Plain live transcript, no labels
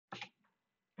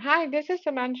Hi, this is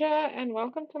Samantha, and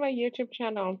welcome to my YouTube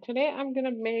channel. Today I'm gonna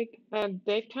make a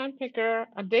date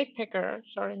picker,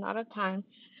 sorry, not a time,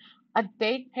 a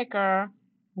date picker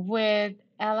with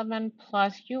Element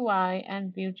Plus UI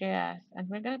and Vue JS, and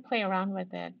we're gonna play around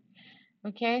with it.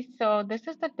 Okay, so this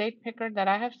is the date picker that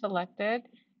I have selected,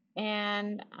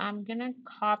 and I'm gonna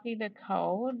copy the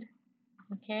code.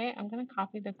 Okay, I'm gonna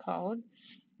copy the code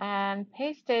and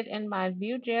paste it in my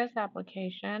Vue JS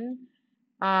application.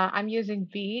 I'm using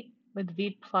Vite with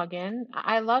Vite plugin.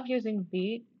 I love using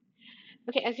Vite.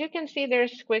 Okay, as you can see,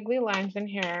 there's squiggly lines in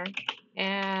here,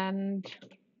 and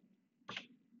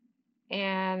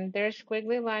there's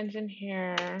squiggly lines in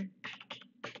here,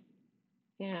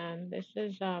 and this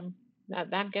is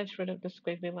that gets rid of the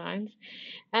squiggly lines.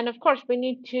 And of course, we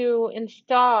need to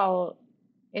install.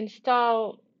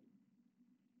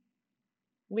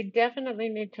 We definitely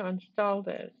need to install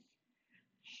this.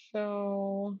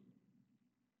 So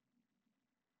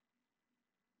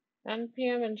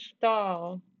npm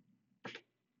install.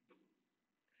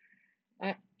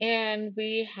 Uh, and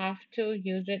we have to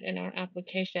use it in our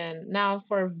application. Now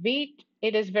for Vite,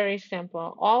 it is very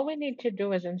simple. All we need to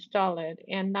do is install it.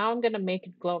 And now I'm going to make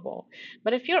it global.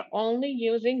 But if you're only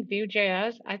using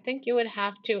Vue.js, I think you would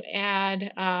have to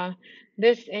add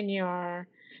this in your,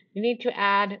 you need to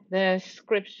add the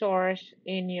script source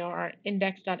in your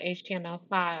index.html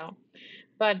file.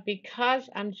 But because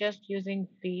I'm just using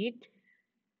Vite,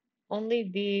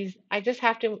 only these, I just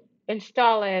have to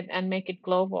install it and make it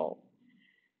global.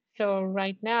 So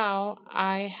right now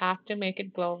I have to make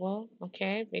it global,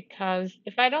 okay? Because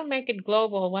if I don't make it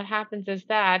global, what happens is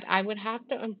that I would have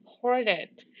to import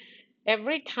it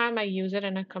every time I use it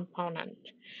in a component.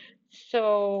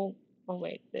 So, oh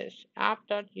wait, this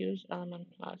app.use element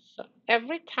plus. So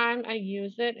every time I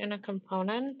use it in a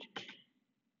component,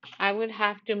 I would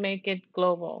have to make it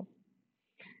global.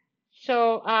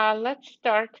 So let's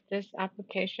start this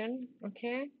application,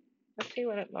 okay? Let's see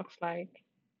what it looks like.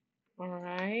 All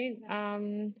right.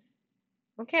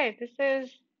 Okay, this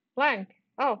is blank.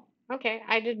 Oh, okay.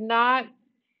 I did not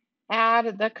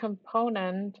add the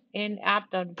component in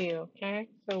app.view. Okay,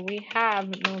 so we have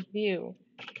no view.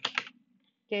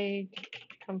 Date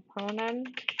component,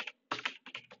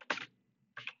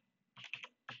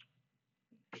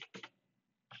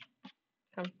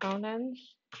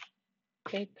 components,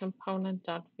 date component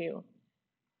dot view.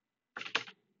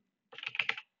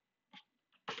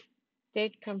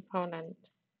 Date component,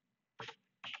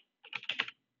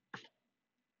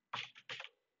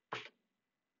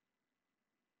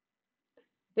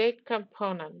 date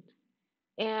component.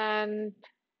 And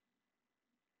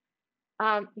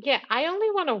yeah, I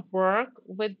only want to work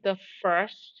with the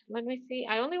first. Let me see.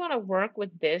 I only want to work with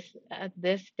this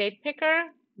date picker.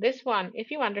 This one,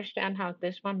 if you understand how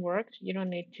this one works, you don't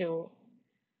need to.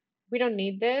 We don't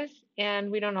need this, and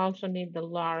we don't also need the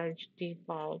large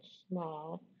default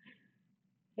small.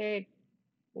 Okay,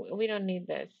 we don't need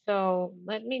this. So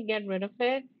let me get rid of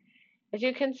it. As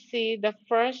you can see, the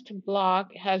first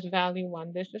block has value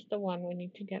 1. This is the one we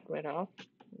need to get rid of.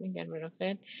 Let me get rid of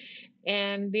it.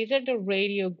 And these are the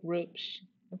radio groups.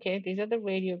 Okay, these are the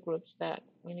radio groups that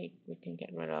we can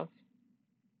get rid of.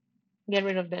 Get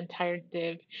rid of the entire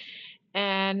div.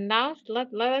 And now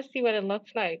let us see what it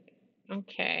looks like.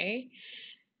 Okay.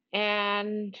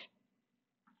 And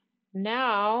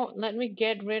now let me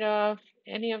get rid of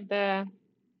any of the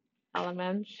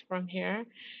elements from here. As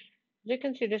you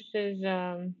can see, this is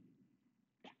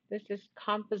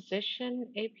composition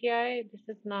API. This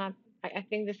is not. I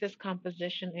think this is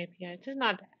composition API. This is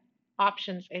not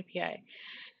options API.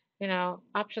 You know,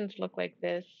 options look like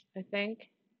this, I think.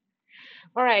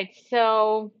 All right,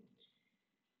 so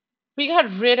we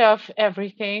got rid of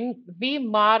everything. Vue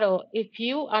model, if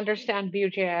you understand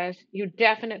Vue.js, you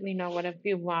definitely know what a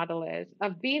Vue model is. A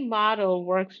Vue model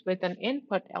works with an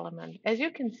input element. As you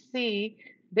can see,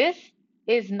 this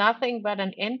is nothing but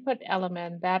an input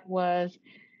element that was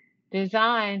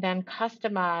designed and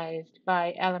customized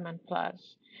by Element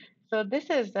Plus. So this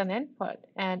is an input,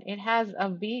 and it has a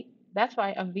V. That's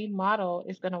why a V model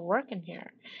is going to work in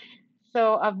here.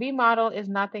 So a V model is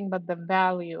nothing but the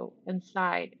value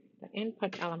inside the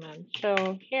input element.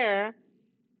 So here,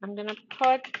 I'm going to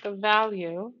put the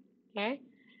value, okay?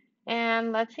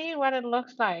 And let's see what it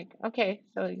looks like. Okay,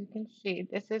 so you can see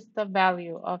this is the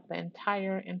value of the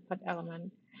entire input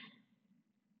element.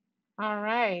 All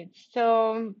right,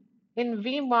 so in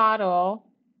V model,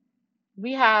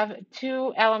 we have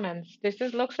two elements.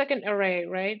 Looks like an array,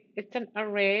 right? It's an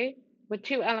array with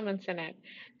two elements in it.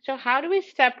 So how do we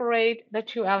separate the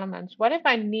two elements? What if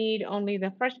I need only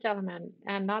the first element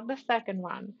and not the second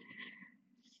one?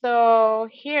 So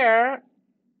here,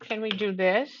 can we do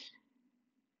this?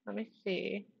 Let me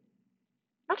see.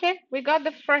 Okay, we got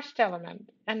the first element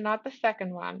and not the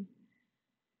second one.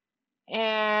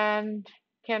 And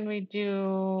can we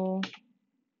do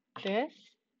this?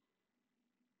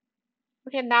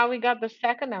 Okay, now we got the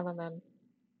second element.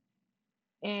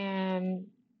 And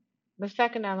the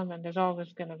second element is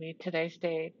always going to be today's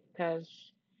date, because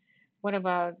what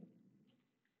about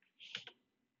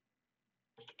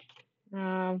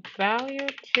value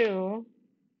 2,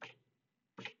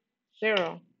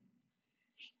 0?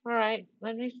 All right,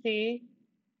 let me see.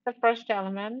 The first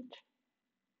element.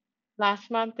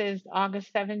 Last month is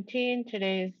August 17.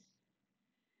 Today's.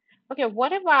 Okay,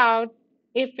 what about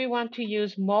if we want to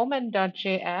use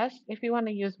moment.js? If we want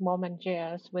to use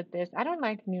moment.js with this, I don't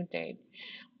like new date.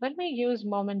 Let me use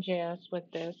moment.js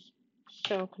with this.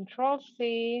 So Control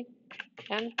C,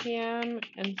 npm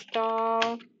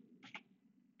install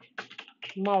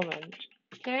moment.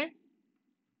 Okay.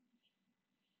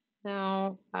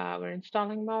 Now we're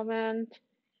installing moment.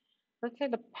 Let's say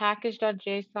the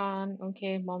package.json.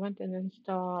 Okay, moment and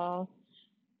install.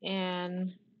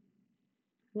 And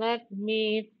let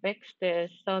me fix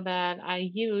this so that I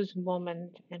use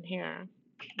moment in here.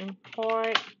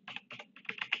 Import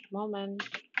moment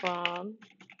from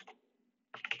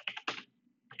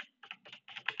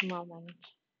moment.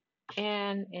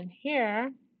 And in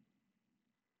here,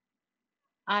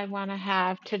 I want to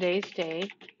have today's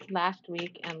date, last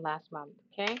week, and last month.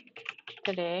 Okay,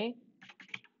 today,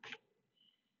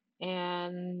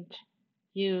 and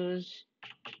use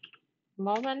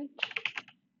moment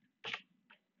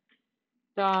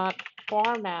dot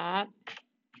format.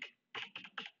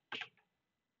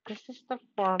 This is the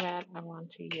format I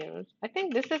want to use. I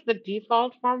think this is the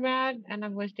default format, and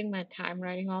I'm wasting my time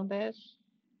writing all this.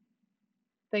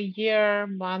 The year,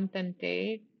 month, and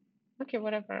date. Okay,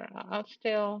 whatever. I'll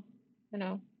still,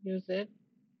 use it.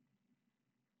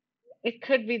 It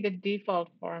could be the default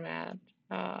format.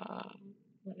 Uh,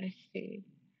 Let me see.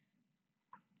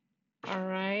 All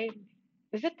right.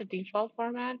 Is it the default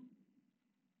format?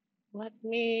 Let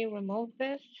me remove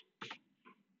this.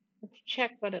 Let's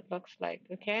check what it looks like,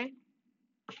 okay?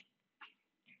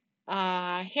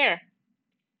 Here.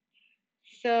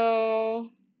 So,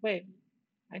 wait,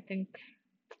 I think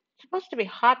it's supposed to be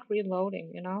hot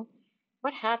reloading,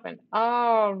 What happened?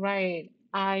 Oh, right.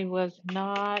 I was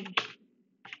not.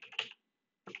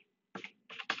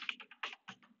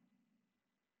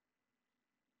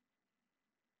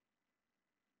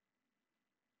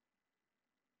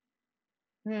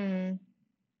 Hmm.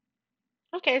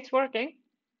 Okay, it's working.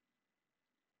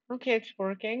 Okay, it's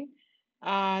working.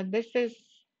 This is,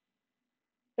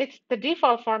 it's the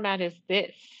default format is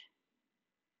this.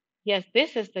 Yes,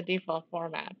 this is the default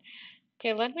format.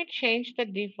 Okay, let me change the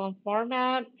default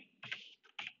format.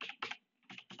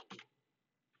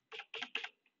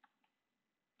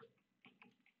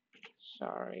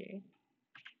 Sorry.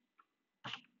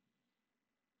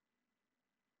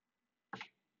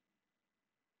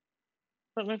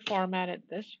 Let me format it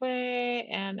this way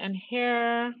and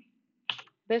here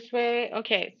this way.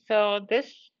 Okay, so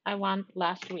this I want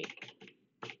last week.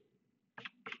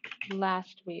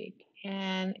 Last week.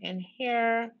 And in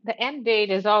here, the end date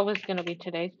is always going to be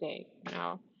today's date,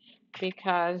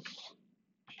 because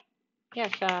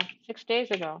yes, 6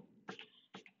 days ago.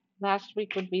 Last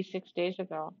week would be 6 days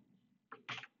ago.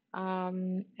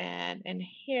 And in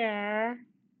here,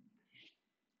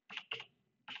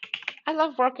 I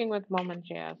love working with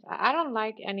Moment.js. I don't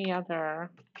like any other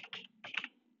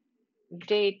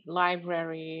date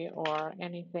library or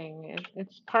anything.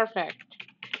 It's perfect.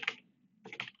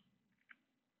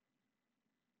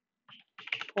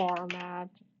 Format.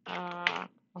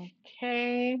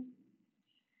 Okay.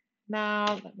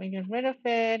 Now let me get rid of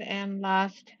it. And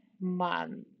last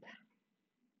month.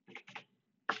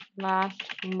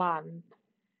 Last month.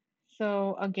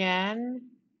 So again,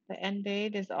 the end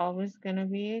date is always going to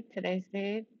be today's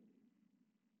date.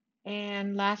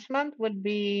 And last month would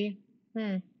be,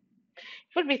 it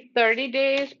would be 30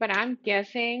 days, but I'm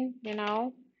guessing,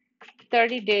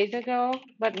 30 days ago.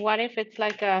 But what if it's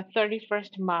like a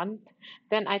 31st month?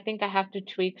 Then I think I have to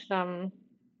tweak some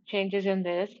changes in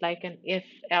this, like an if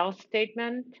else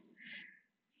statement,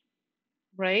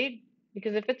 right?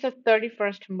 Because if it's a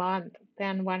 31st month,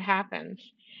 then what happens?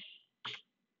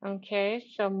 Okay,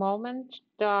 so moment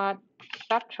dot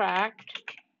subtract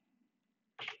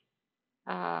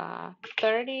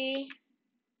 30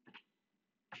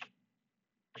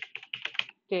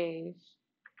 days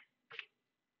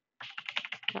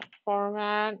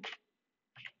format.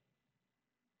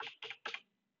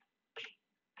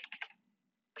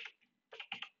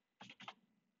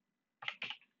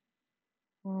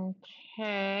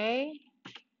 Okay,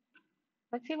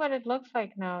 let's see what it looks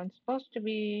like now. It's supposed to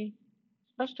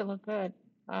look good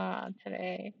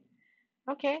today.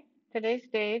 Okay, today's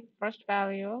date, first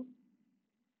value,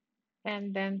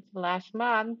 and then last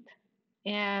month,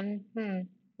 and I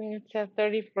think it's a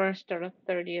 31st or a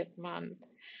 30th month.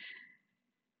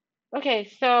 Okay,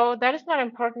 so that is not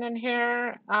important in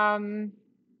here.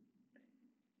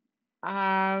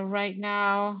 Right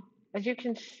now, as you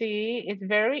can see, it's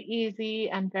very easy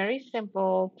and very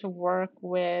simple to work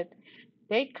with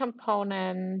date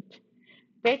component,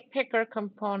 date picker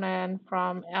component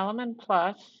from Element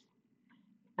Plus.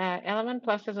 Element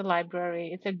Plus is a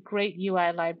library. It's a great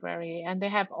UI library, and they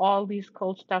have all these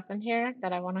cool stuff in here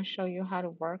that I want to show you how to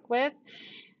work with.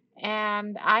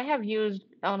 And I have used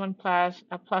Element Plus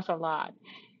a lot,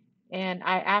 and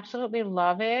I absolutely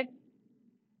love it.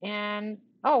 And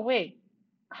oh wait,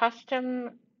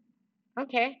 custom.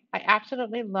 Okay, I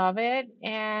absolutely love it,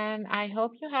 and I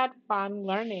hope you had fun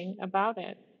learning about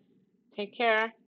it. Take care.